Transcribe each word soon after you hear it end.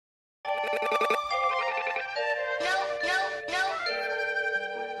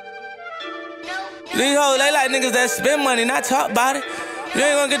These hoes, they like niggas that spend money, not talk about it. You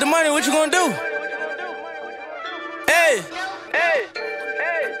ain't gonna get the money, what you gonna do? Hey,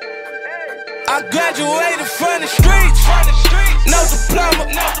 I graduated from the streets, no diploma.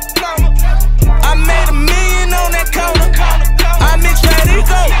 I made $1 million on that corner. I mixed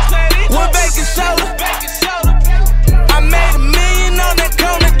Ego with baking soda. I made $1 million on that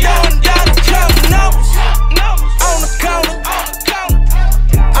corner, down counting numbers on the corner.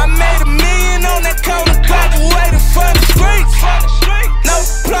 I made $1 million on that corner, graduated from the streets, no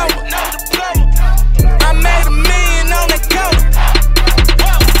diploma. I made $1 million on that corner.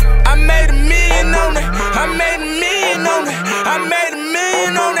 I made $1 million on that. I made $1 million on that. I made $1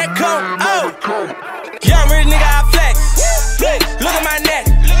 million on that corner. Oh, young rich nigga, I flex. Look at my neck.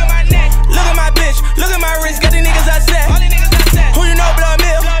 Look at my bitch. Look at my wrist. Got these niggas upset. Who you know, blood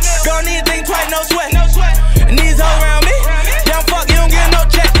milk? Don't need a thing twice, no sweat. And these hoes around me, young fuck, you don't get no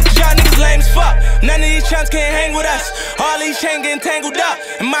check. Y'all niggas lame as fuck. None of these chumps can't hang with us. All these chains getting tangled up.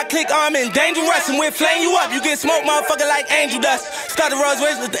 And my click arm is dangerous. And we'll flame you up. You get smoked, motherfucker, like angel dust. Start the Rolls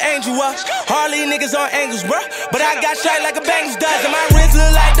Royce with the angel up. All these niggas on angles, bro. But I got shot like a Bengals does. And my wrist look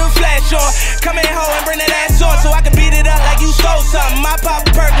like the flash on. Come in home and bring that ass on, so I can beat it up like you stole something. My pop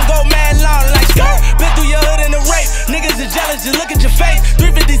a perk and go mad long like skirt. Been through your hood in the rape. Niggas is jealous, just look at your face.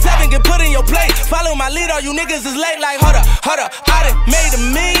 357 get put in your plate. Follow my lead, all you niggas is late like hold up. I done made $1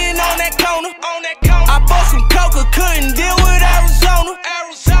 million on that corner. I bought some coca, couldn't deal with Arizona.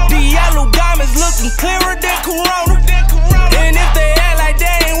 The yellow diamonds looking clearer than Corona. And if they act like they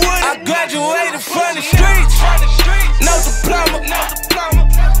ain't with it, I graduated from the streets, no diploma.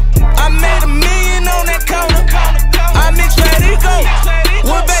 I made $1 million on that corner. I mixed Ego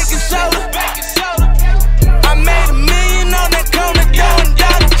with baking soda. I made $1 million on that corner, down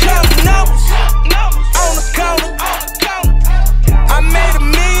counting numbers on the corner. I made $1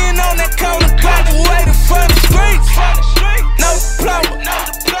 million on that corner, graduated from the streets, no diploma.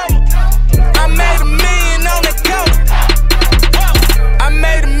 I made $1 million on that corner. I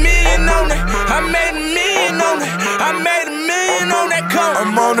made $1 million on that. I made $1 million on that. I made $1 million on that corner.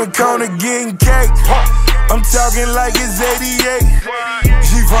 I'm on the corner getting cake. I'm talking like it's 88.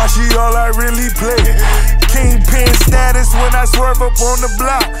 She all I really play. Kingpin status when I swerve up on the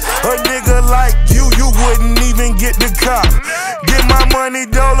block. A nigga like you wouldn't even get the cop. Get my money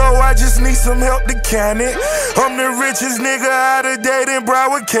dolo, I just need some help to count it. I'm the richest nigga out of date in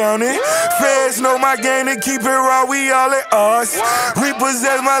Broward County. Feds know my game to keep it raw, we all at odds.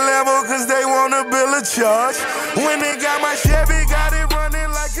 Repossess my Lambo cause they wanna bill a charge. When they got my Chevy, got it.